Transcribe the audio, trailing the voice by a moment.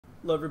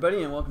Hello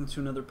everybody and welcome to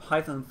another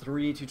Python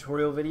 3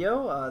 tutorial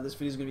video. This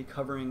video is going to be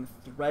covering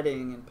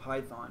threading in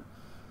Python.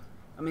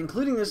 I'm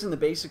including this in the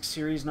basics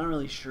series, not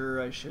really sure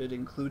I should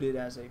include it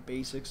as a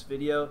basics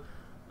video,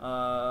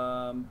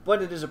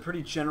 but it is a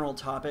pretty general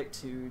topic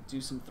to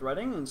do some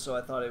threading, and so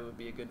I thought it would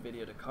be a good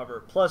video to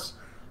cover. Plus,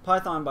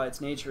 Python by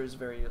its nature is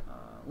very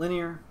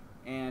linear,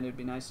 and it'd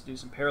be nice to do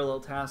some parallel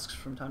tasks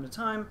from time to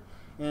time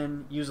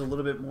and use a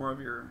little bit more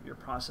of your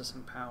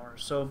processing power.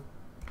 So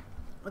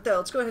with that,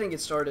 let's go ahead and get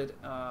started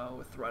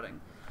with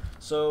threading.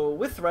 So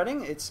with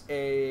threading, it's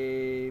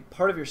a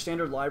part of your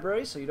standard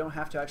library, so you don't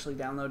have to actually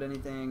download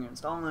anything or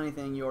install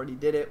anything. You already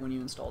did it when you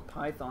installed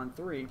Python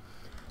 3.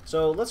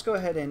 So let's go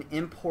ahead and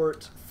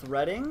import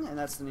threading, and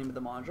that's the name of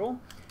the module.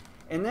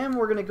 And then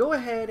we're going to go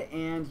ahead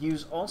and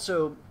use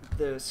also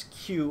this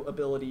queue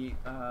ability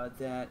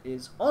that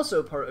is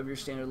also part of your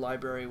standard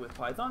library with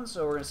Python.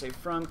 So we're going to say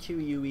from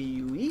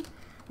queueue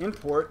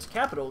import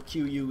capital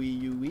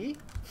Queueue.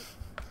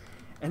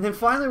 And then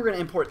finally we're going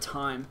to import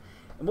time.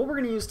 And what we're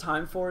going to use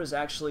time for is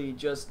actually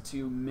just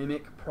to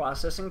mimic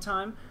processing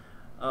time.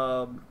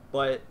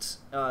 But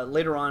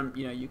later on,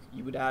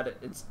 you would add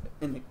it.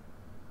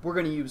 We're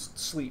going to use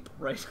sleep,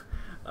 right?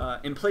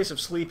 In place of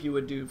sleep, you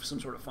would do some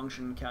sort of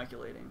function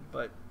calculating.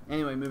 But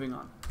anyway, moving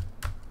on.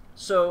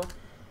 So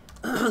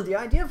the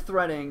idea of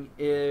threading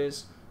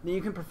is that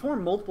you can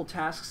perform multiple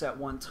tasks at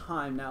one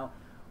time. Now,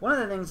 one of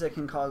the things that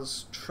can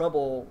cause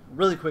trouble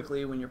really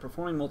quickly when you're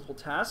performing multiple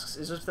tasks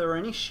is if there are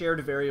any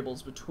shared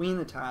variables between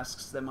the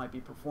tasks that might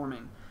be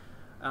performing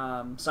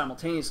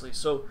simultaneously.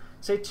 So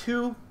say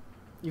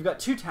you've got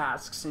two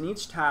tasks, and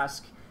each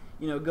task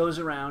goes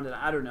around and,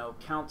 I don't know,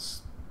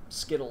 counts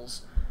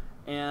Skittles.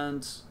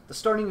 And the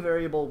starting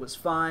variable was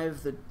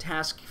 5, the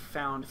task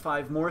found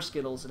 5 more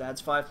Skittles, it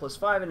adds 5 plus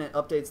 5, and it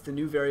updates the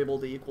new variable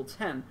to equal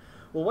 10.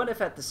 Well, what if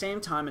at the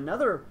same time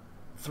another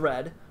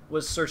thread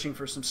was searching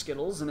for some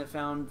Skittles and it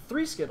found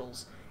 3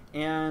 Skittles,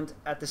 and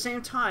at the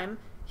same time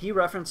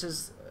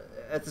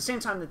at the same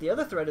time that the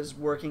other thread is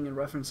working and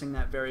referencing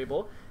that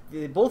variable,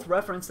 they both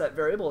reference that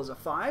variable as a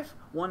 5.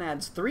 One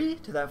adds 3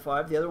 to that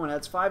 5, the other one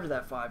adds 5 to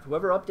that 5.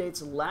 Whoever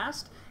updates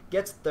last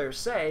gets their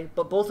say,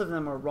 but both of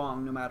them are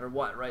wrong no matter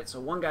what, right?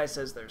 So one guy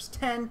says there's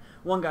 10,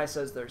 one guy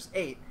says there's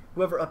 8.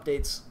 Whoever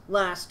updates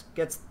last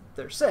gets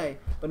their say,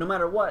 but no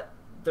matter what,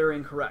 they're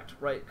incorrect,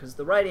 right? Because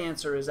the right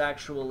answer is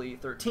actually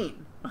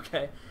 13,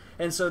 okay?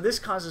 And so this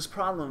causes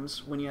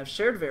problems when you have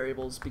shared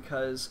variables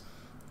because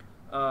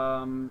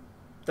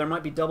there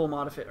might be double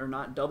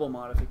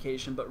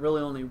modification, but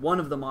really only one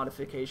of the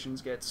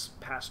modifications gets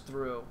passed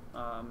through.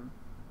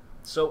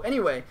 So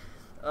anyway,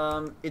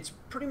 it's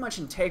pretty much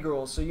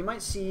integral. So you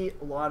might see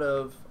a lot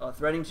of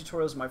threading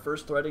tutorials. My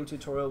first threading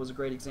tutorial was a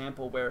great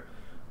example where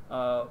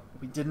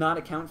we did not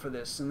account for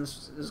this, and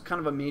this is kind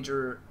of a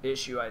major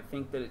issue. I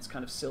think that it's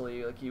kind of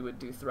silly, like you would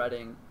do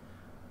threading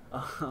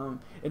and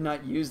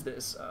not use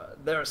this.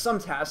 There are some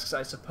tasks,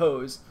 I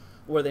suppose,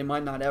 where they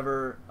might not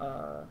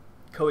ever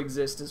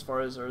coexist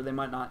or they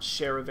might not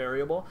share a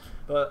variable,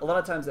 but a lot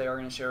of times they are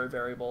going to share a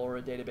variable or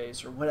a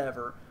database or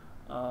whatever,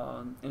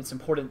 and it's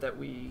important that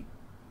we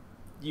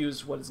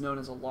use what is known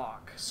as a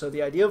lock. So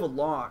the idea of a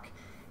lock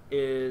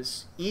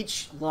is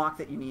each lock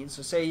that you need,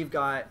 so say you've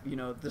got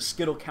the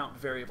Skittle count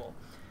variable,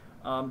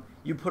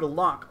 you put a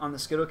lock on the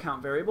Skittle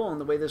count variable, and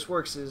the way this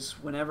works is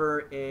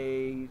whenever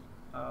a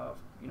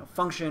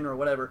function or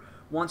whatever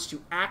wants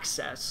to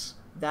access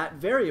that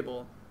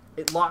variable,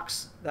 it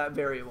locks that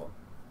variable.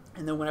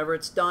 And then whenever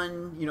it's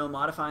done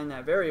modifying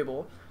that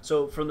variable,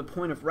 so from the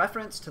point of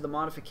reference to the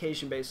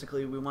modification,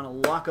 basically we want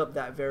to lock up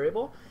that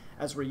variable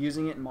as we're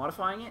using it and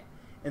modifying it,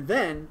 and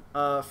then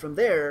from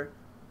there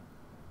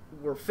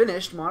we're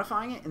finished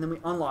modifying it, and then we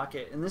unlock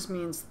it, and this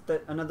means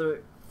that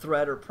another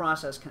thread or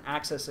process can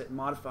access it and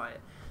modify it.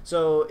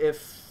 So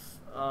if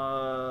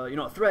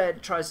a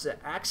thread tries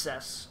to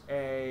access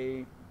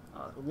a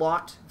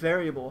locked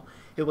variable,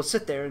 it will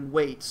sit there and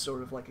wait,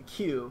 sort of like a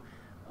queue,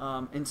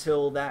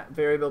 until that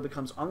variable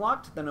becomes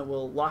unlocked. Then it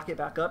will lock it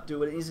back up, do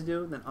what it needs to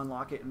do, then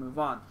unlock it and move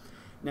on.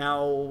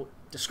 Now,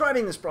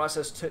 describing this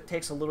process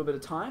takes a little bit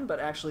of time,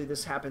 but actually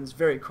this happens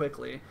very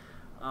quickly.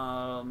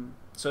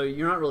 So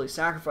you're not really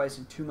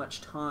sacrificing too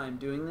much time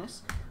doing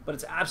this, but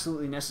it's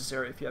absolutely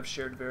necessary if you have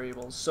shared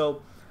variables.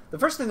 So the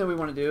first thing that we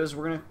want to do is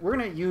we're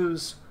gonna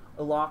use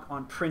a lock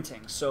on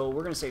printing. So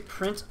we're gonna say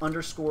print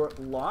underscore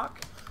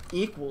lock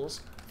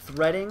equals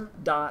threading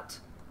dot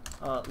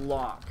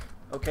lock.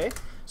 Okay,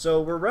 so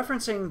we're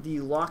referencing the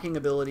locking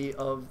ability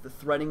of the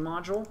threading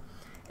module,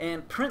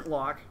 and print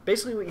lock,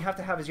 basically what you have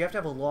to have is you have to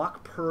have a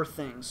lock per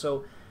thing.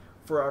 So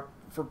for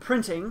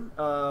printing,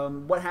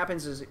 what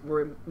happens is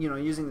we're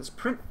using this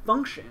print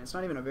function. It's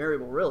not even a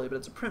variable really, but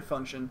it's a print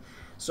function.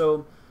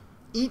 So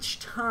each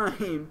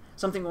time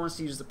something wants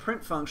to use the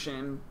print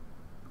function,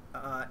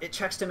 it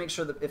checks to make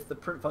sure that if the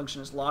print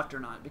function is locked or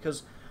not.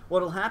 Because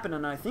what will happen,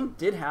 and I think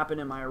did happen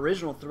in my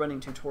original threading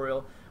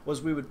tutorial,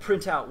 was we would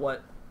print out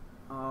what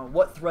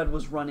thread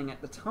was running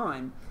at the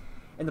time,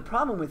 And the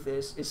problem with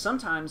this is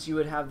sometimes you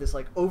would have this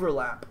like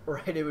overlap,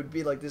 right? It would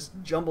be like this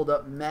jumbled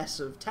up mess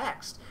of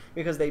text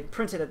because they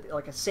printed at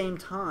like the same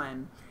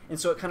time, and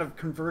so it kind of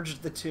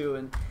converged the two.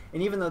 And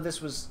even though this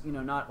was, you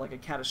know, not like a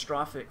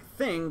catastrophic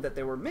thing that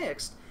they were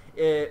mixed,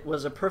 it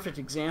was a perfect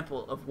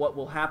example of what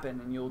will happen,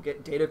 and you'll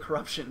get data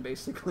corruption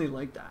basically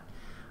like that.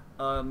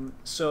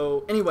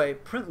 So anyway,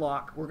 print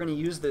lock, we're going to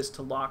use this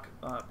to lock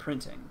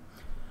printing.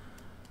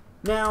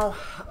 Now,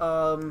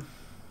 I'm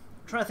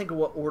trying to think of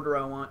what order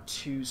I want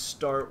to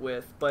start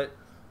with, but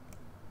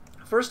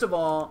first of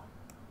all,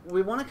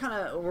 we're going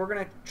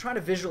to try to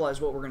visualize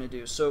what we're going to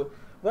do. So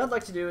what I'd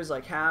like to do is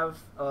like have,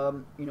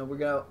 you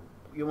know,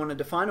 you want to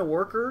define a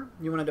worker,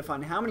 you want to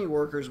define how many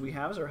workers we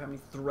have, or how many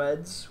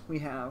threads we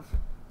have,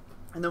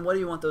 and then what do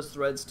you want those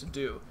threads to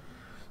do?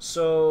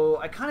 So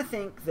I kind of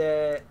think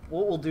that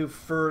what we'll do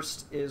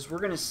first is we're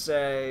going to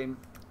say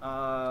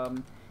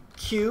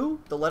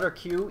Q, the letter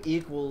Q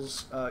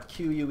equals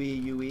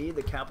QUE,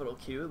 the capital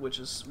Q, which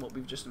is what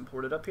we've just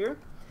imported up here.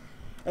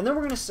 And then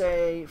we're going to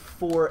say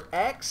for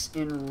X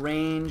in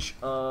range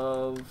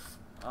of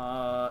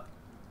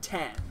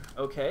 10,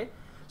 okay?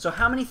 So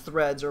how many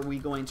threads are we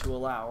going to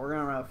allow? We're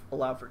going to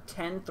allow for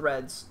 10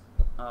 threads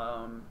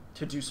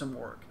to do some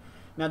work.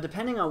 Now,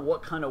 depending on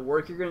what kind of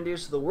work you're going to do,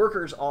 so the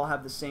workers all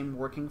have the same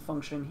working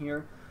function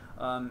here.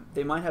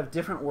 They might have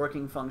different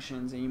working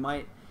functions, and you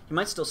might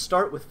still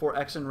start with for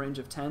X in range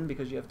of 10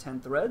 because you have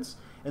 10 threads,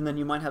 and then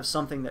you might have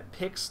something that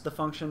picks the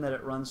function that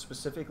it runs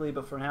specifically,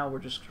 but for now we're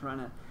just trying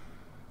to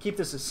keep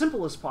this as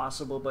simple as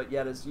possible, but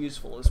yet as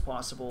useful as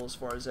possible as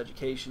far as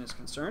education is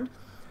concerned.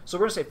 So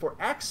we're going to say for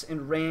X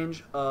in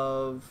range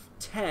of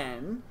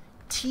 10,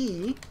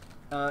 T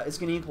is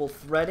going to equal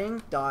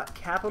threading dot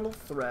capital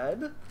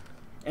thread,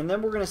 and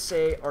then we're going to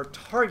say our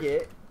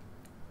target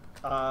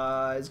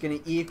is going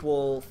to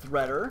equal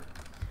threader.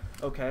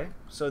 Okay,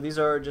 so these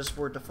are just,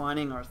 we're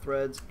defining our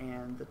threads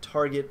and the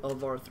target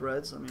of our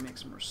threads. Let me make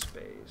some more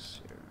space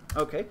here.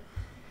 Okay,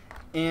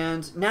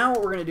 and now what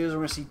we're going to do is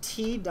we're going to see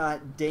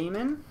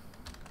t.daemon,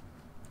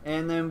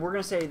 and then we're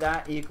going to say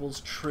that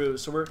equals true.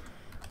 So we're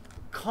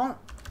calling,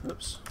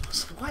 oops,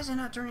 why is it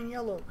not turning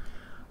yellow?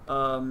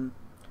 So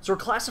we're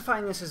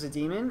classifying this as a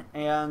daemon,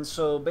 and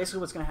so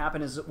basically what's going to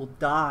happen is it will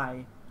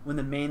die when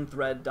the main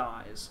thread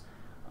dies.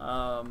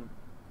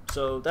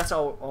 So that's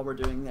all we're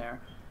doing there.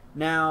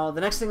 Now,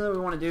 the next thing that we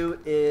want to do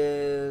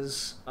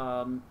is,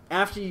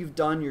 after you've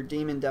done your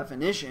daemon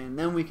definition,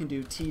 then we can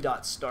do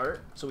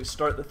t.start. So we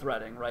start the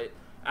threading, right,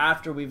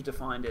 after we've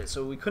defined it.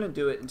 So we couldn't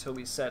do it until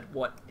we said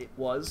what it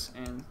was,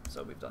 and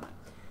so we've done that.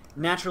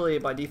 Naturally,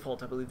 by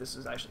default, I believe this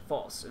is actually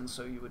false, and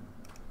so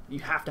you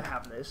have to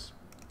have this.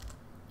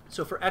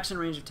 So for X in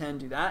range of 10,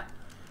 do that.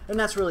 And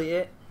that's really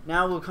it.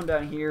 Now we'll come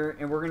down here,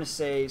 and we're going to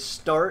say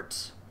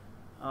start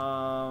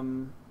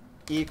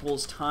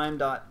equals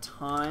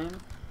time.time.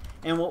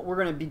 And what we're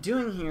going to be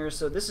doing here,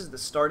 so this is the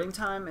starting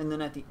time, and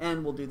then at the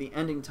end we'll do the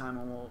ending time,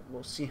 and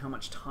we'll see how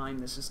much time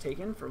this is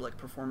taken for like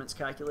performance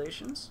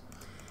calculations.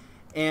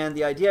 And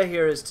the idea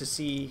here is to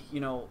see, you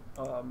know,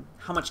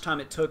 how much time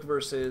it took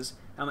versus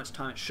how much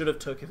time it should have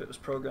took if it was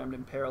programmed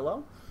in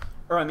parallel,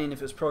 or I mean if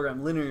it was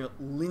programmed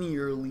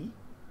linearly.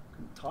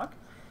 Couldn't talk.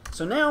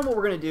 So now what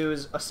we're going to do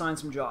is assign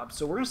some jobs.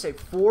 So we're going to say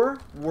for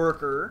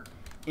worker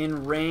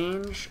in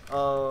range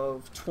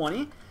of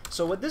 20.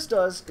 So what this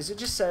does is it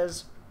just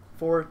says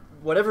for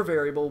whatever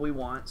variable we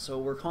want, so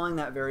we're calling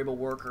that variable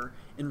worker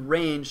in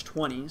range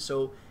 20.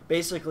 So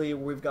basically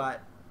we've got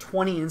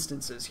 20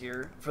 instances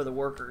here for the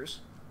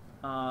workers.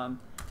 We're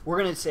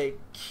going to say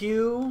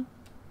q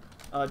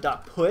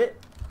dot put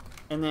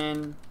and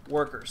then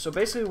worker. So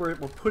basically we're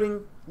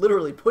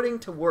literally putting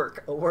to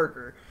work a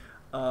worker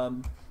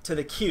to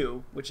the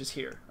queue, which is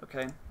here.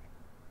 Okay,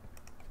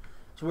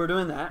 so we're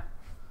doing that.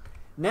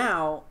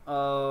 Now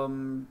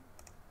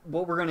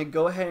what we're going to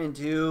go ahead and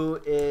do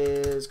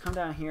is come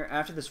down here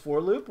after this for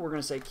loop. We're going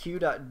to say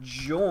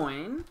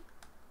q.join,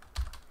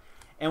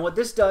 and what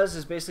this does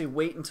is basically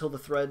wait until the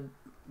thread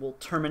will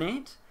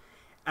terminate,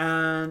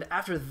 and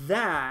after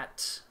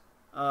that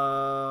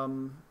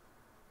we'll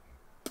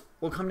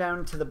come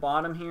down to the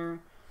bottom here,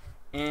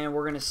 and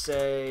we're going to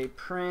say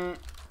print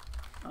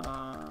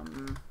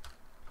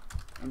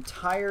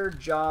entire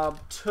job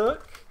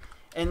took,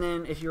 and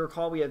then if you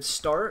recall we have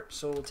start,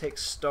 so we'll take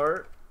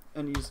start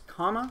and use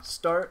comma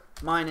start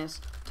minus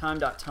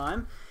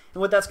time.time,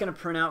 and what that's going to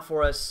print out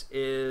for us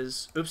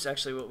is, oops,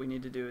 actually what we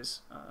need to do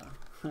is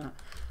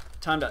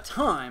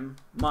time.time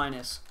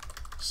minus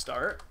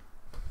start,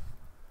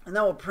 and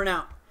that will print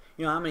out,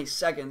 you know, how many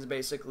seconds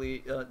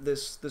basically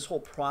this whole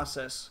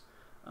process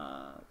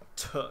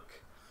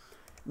took.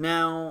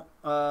 Now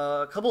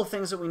a couple of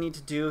things that we need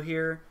to do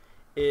here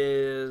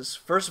is,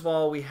 first of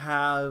all, we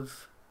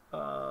have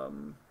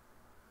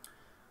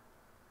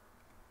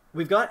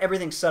we've got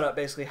everything set up,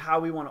 basically how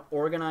we want to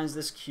organize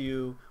this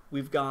queue.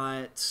 We've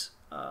got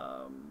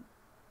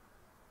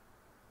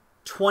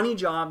 20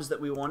 jobs that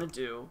we want to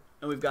do,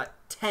 and we've got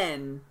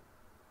 10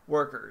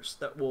 workers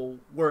that will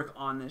work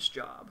on this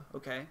job.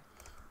 Okay,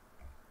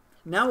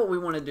 now what we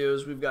want to do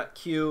is we've got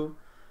queue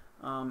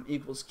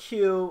equals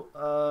Q.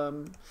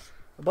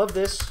 Above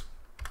this,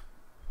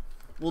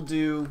 we'll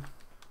do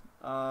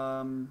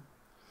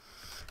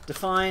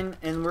define,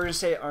 and we're going to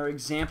say our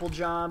example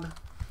job.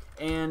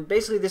 And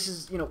basically this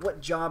is,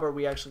 what job are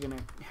we actually going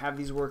to have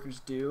these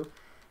workers do?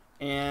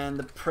 And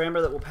the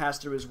parameter that we'll pass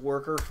through is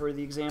worker for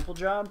the example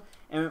job.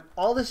 And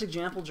all this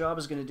example job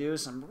is going to do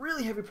is some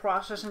really heavy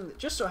processing that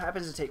just so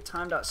happens to take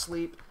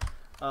time.sleep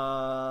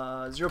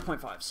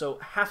 0.5. So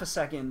half a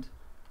second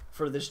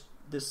for this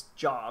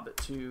job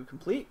to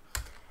complete.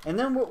 And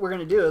then what we're going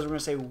to do is we're going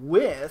to say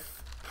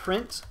with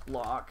print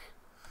lock.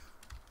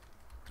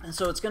 And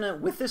so it's going to,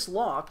 with this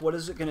lock, what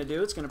is it going to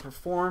do? It's going to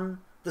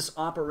perform this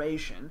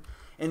operation.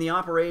 And the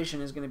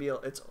operation is going to be,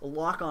 it's a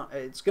lock on,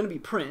 it's going to be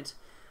print.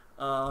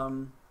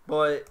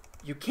 But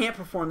you can't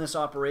perform this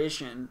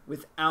operation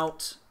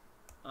without,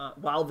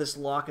 while this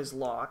lock is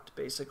locked,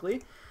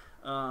 basically.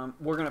 We're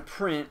going to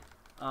print,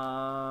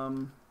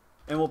 and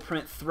we'll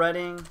print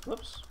threading,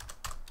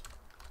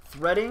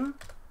 threading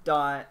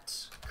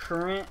dot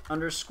current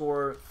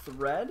underscore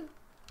thread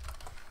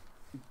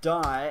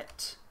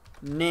dot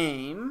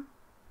name,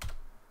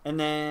 and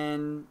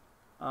then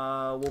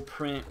we'll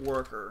print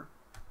worker.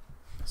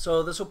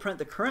 So this will print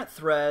the current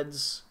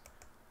thread's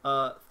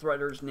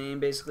threader's name,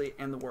 basically,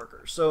 and the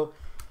worker. So,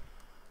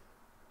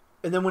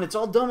 and then when it's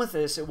all done with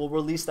this, it will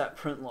release that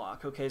print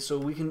lock. Okay,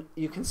 so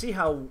you can see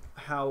how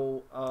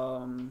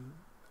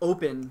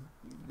open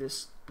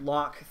this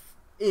lock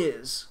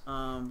is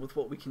with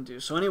what we can do.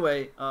 So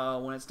anyway,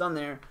 when it's done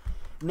there,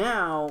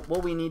 now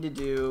what we need to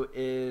do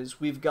is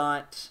we've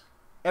got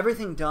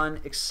everything done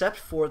except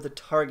for the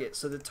target.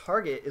 So the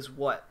target is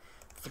what?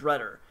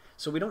 Threader.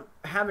 So we don't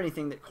have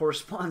anything that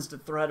corresponds to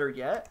threader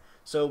yet.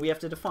 So we have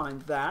to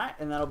define that,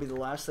 and that'll be the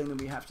last thing that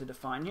we have to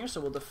define here. So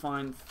we'll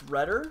define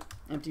threader,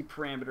 empty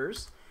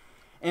parameters.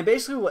 And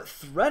basically what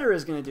threader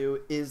is going to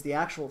do is the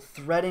actual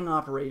threading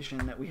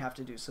operation that we have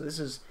to do. So this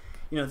is,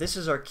 this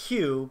is our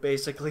queue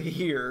basically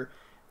here.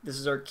 This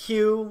is our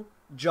queue,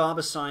 job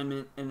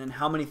assignment, and then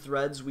how many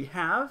threads we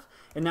have.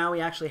 And now we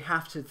actually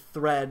have to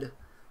thread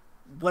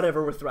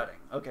whatever we're threading.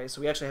 Okay,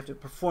 so we actually have to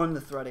perform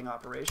the threading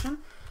operation.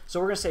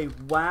 So we're going to say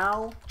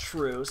while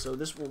true, so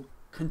this will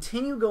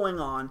continue going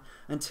on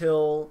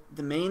until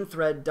the main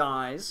thread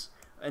dies,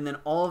 and then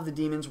all of the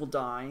daemons will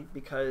die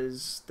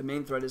because the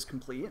main thread is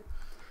complete.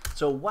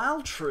 So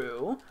while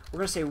true, we're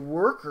going to say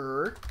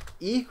worker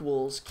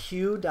equals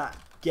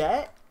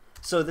queue.get.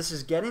 So this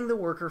is getting the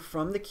worker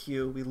from the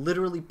queue. We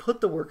literally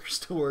put the workers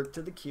to work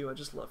to the queue. I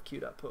just love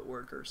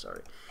queue.putWorker,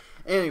 sorry.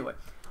 Anyway,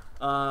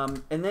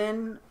 and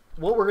then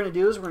what we're going to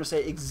do is we're going to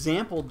say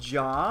example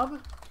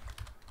job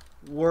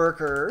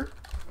worker.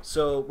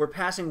 So we're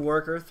passing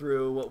worker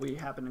through what we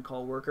happen to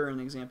call worker in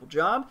example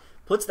job,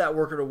 puts that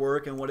worker to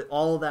work, and what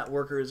all of that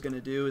worker is going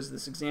to do is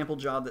this example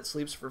job that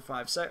sleeps for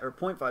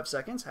 0.5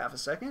 seconds, half a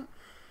second,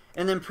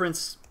 and then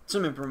prints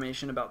some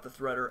information about the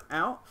threader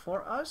out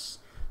for us.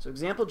 So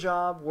example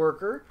job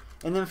worker,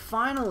 and then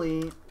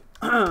finally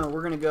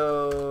we're going to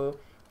go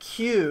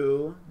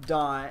queue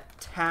dot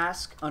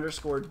task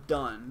underscore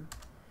done,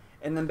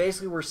 and then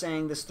basically we're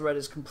saying this thread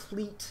is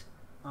complete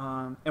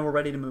and we're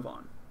ready to move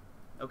on.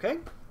 Okay?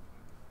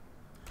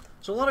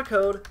 So a lot of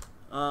code.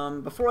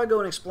 Before I go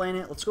and explain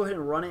it, let's go ahead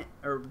and run it,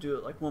 or do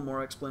it like one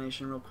more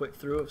explanation real quick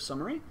through of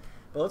summary.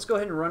 But let's go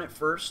ahead and run it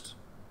first.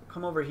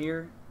 Come over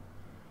here,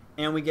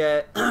 and we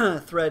get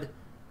thread,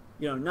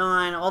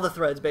 9, all the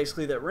threads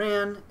basically that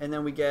ran, and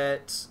then we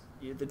get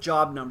the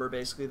job number,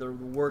 basically the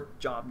work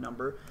job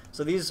number.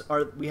 So these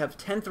are, we have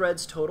 10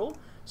 threads total.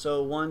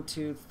 So 1,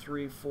 2,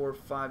 3, 4,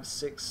 5,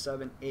 6,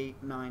 7, 8,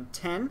 9,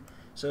 10.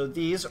 So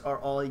these are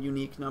all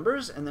unique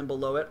numbers, and then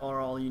below it are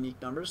all unique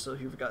numbers. So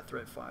here we've got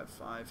thread 5,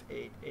 5,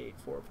 8, 8,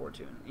 4, 4,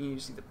 2, and you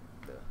see the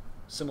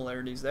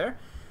similarities there.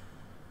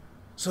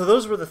 So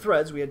those were the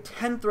threads. We had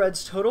 10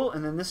 threads total,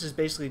 and then this is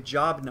basically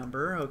job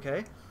number,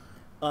 okay?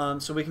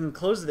 So we can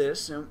close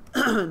this.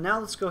 Now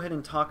let's go ahead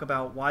and talk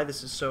about why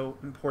this is so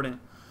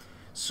important.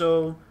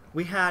 So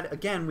we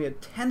had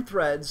 10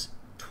 threads,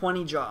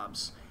 20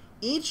 jobs.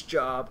 Each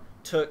job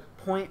took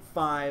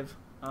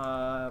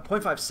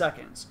 0.5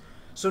 seconds.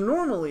 So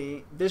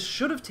normally, this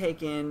should have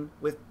taken,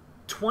 with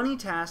 20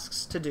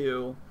 tasks to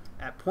do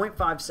at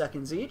 0.5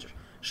 seconds each,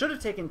 should have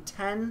taken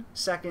 10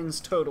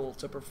 seconds total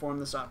to perform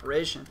this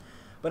operation.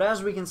 But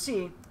as we can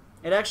see,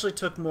 it actually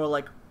took more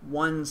like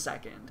 1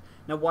 second.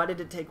 Now why did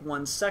it take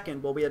 1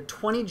 second? Well, we had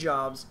 20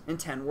 jobs and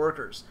 10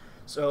 workers,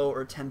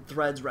 or 10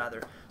 threads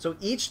rather. So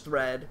each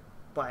thread,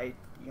 by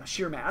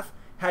sheer math,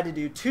 had to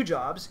do 2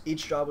 jobs.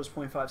 Each job was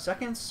 0.5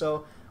 seconds,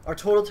 so our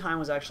total time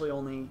was actually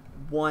only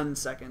 1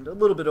 second, a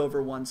little bit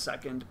over 1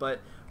 second, but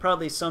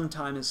probably some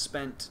time is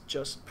spent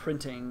just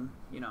printing,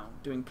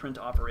 doing print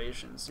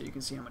operations. So you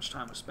can see how much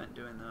time was spent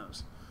doing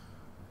those.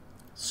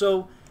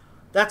 So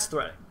that's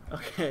threading,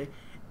 okay?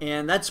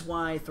 And that's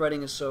why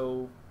threading is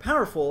so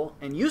powerful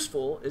and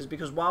useful, is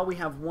because while we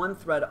have one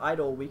thread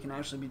idle, we can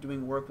actually be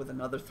doing work with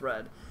another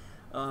thread.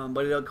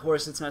 But of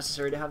course, it's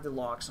necessary to have the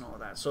locks and all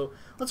of that. So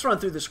let's run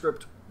through the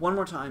script one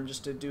more time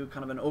just to do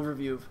kind of an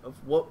overview of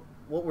what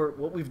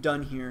we've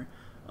done here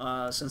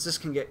since this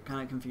can get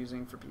kind of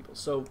confusing for people.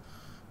 So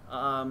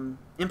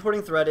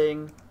importing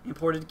threading,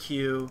 imported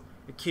queue.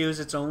 A queue is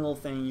its own little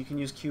thing. You can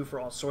use queue for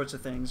all sorts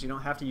of things. You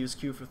don't have to use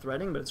queue for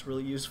threading, but it's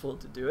really useful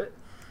to do it.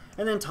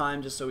 And then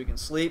time, just so we can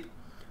sleep.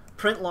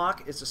 Print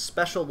lock is a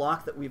special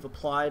lock that we've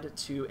applied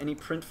to any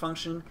print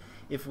function.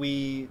 If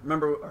we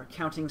remember our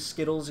counting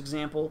Skittles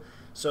example,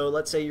 so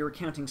let's say you were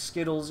counting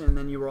Skittles and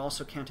then you were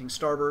also counting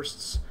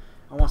Starbursts.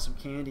 I want some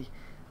candy.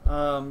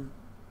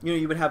 You know,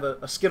 you would have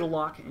a Skittle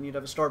lock and you'd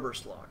have a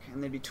Starburst lock,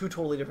 and they'd be two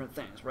totally different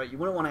things, right? You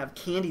wouldn't want to have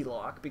candy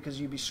lock because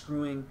you'd be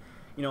screwing,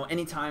 you know,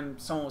 anytime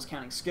someone was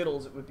counting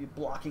Skittles, it would be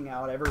blocking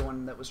out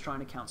everyone that was trying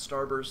to count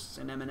Starbursts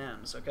and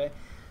M&Ms, okay?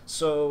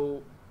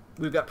 So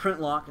we've got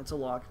print lock, it's a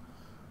lock.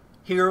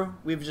 Here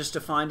we've just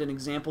defined an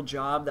example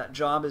job. That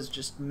job is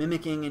just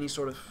mimicking any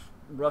sort of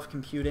rough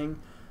computing,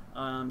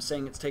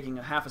 saying it's taking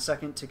a half a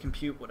second to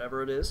compute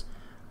whatever it is.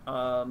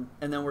 And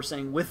then we're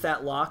saying with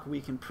that lock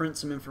we can print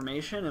some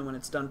information, and when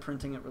it's done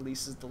printing it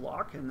releases the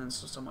lock, and then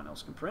so someone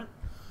else can print.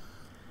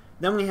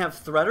 Then we have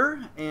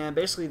threader, and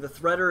basically the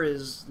threader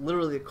is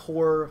literally the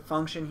core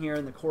function here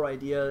and the core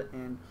idea,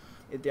 and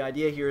the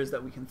idea here is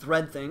that we can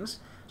thread things.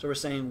 So we're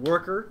saying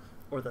worker,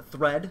 or the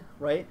thread,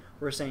 right?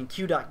 We're saying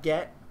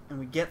queue.get, and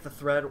we get the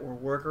thread or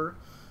worker,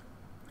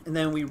 and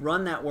then we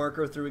run that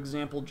worker through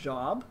example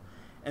job,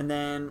 and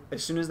then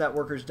as soon as that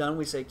worker is done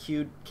we say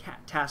queue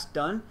task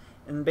done,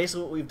 and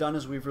basically what we've done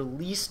is we've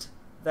released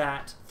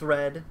that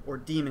thread or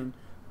daemon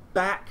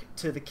back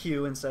to the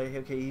queue and say,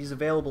 okay, he's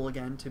available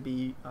again to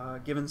be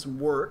given some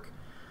work.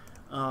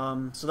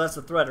 So that's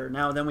the threader.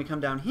 Now then we come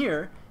down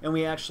here and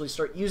we actually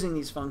start using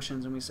these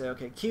functions, and we say,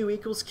 okay, queue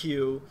equals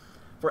queue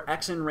for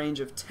x in range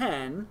of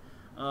 10.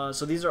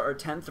 So these are our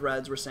 10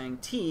 threads. We're saying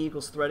t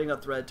equals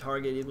threading.thread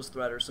target equals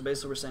threader. So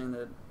basically we're saying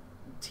that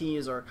t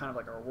is our kind of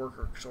like our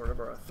worker, sort of,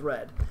 or a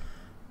thread,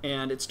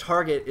 and its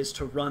target is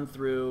to run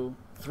through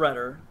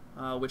threader,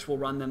 which will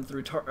run them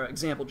through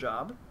example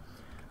job.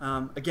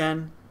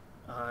 Again,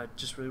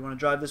 just really want to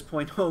drive this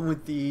point home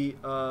with the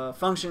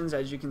functions.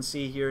 As you can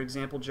see here,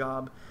 example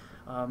job.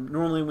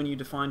 Normally when you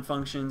define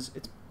functions,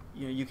 it's,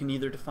 you know, you can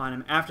either define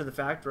them after the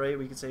fact, right?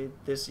 We could say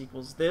this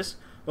equals this,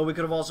 but we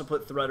could have also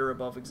put threader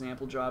above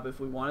example job if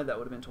we wanted. That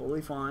would have been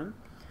totally fine.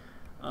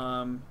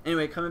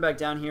 Anyway, coming back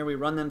down here, we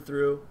run them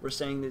through. We're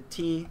saying that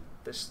t,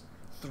 this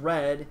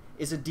thread,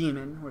 is a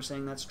daemon. We're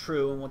saying that's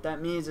true, and what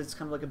that means is it's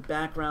kind of like a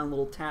background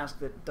little task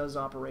that does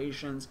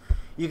operations.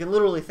 You can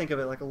literally think of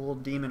it like a little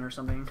daemon or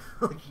something,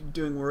 like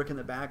doing work in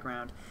the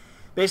background.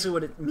 Basically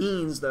what it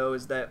means, though,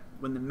 is that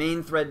when the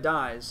main thread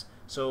dies,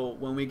 so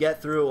when we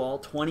get through all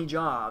 20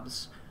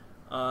 jobs,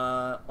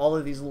 all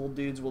of these little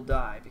dudes will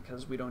die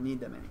because we don't need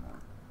them anymore.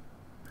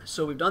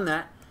 So we've done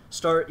that.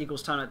 Start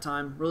equals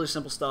time.time. Really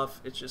simple stuff.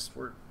 It's just,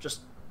 we're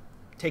just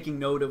taking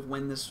note of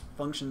when this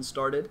function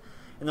started.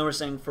 And then we're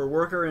saying for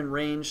worker in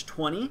range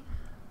 20,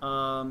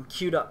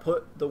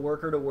 queue.put the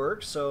worker to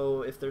work.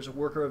 So if there's a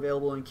worker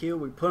available in queue,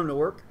 we put him to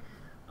work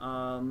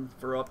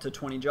for up to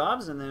 20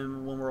 jobs. And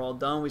then when we're all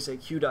done, we say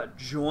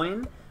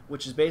queue.join,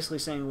 which is basically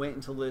saying wait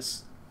until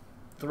this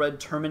thread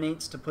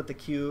terminates to put the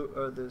queue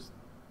or the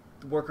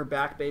worker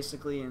back,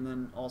 basically. And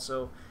then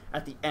also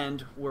at the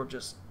end, we'll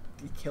just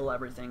kill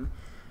everything.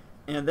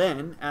 And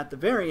then at the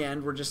very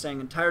end, we're just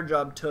saying entire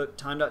job took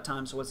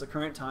time.time, so what's the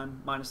current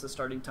time minus the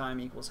starting time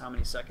equals how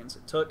many seconds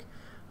it took.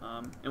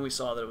 And we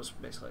saw that it was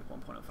basically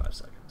like 1.05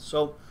 seconds.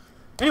 So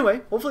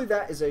anyway, hopefully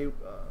that is a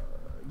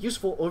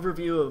useful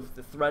overview of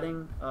the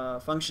threading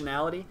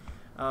functionality.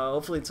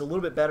 Hopefully it's a little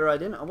bit better. I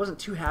wasn't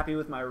too happy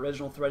with my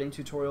original threading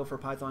tutorial for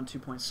Python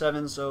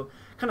 2.7, so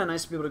kind of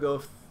nice to be able to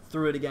go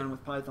through it again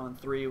with Python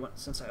 3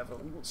 since I have a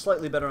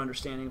slightly better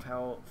understanding of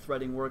how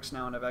threading works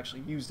now and I've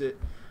actually used it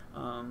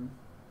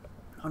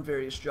on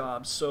various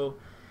jobs. So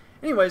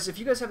anyways, if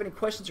you guys have any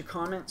questions or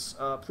comments,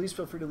 please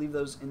feel free to leave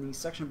those in the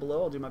section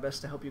below. I'll do my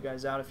best to help you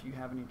guys out if you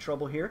have any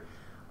trouble here.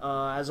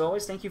 As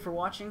always, thank you for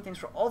watching. Thanks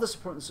for all the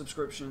support and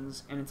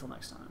subscriptions, and until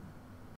next time.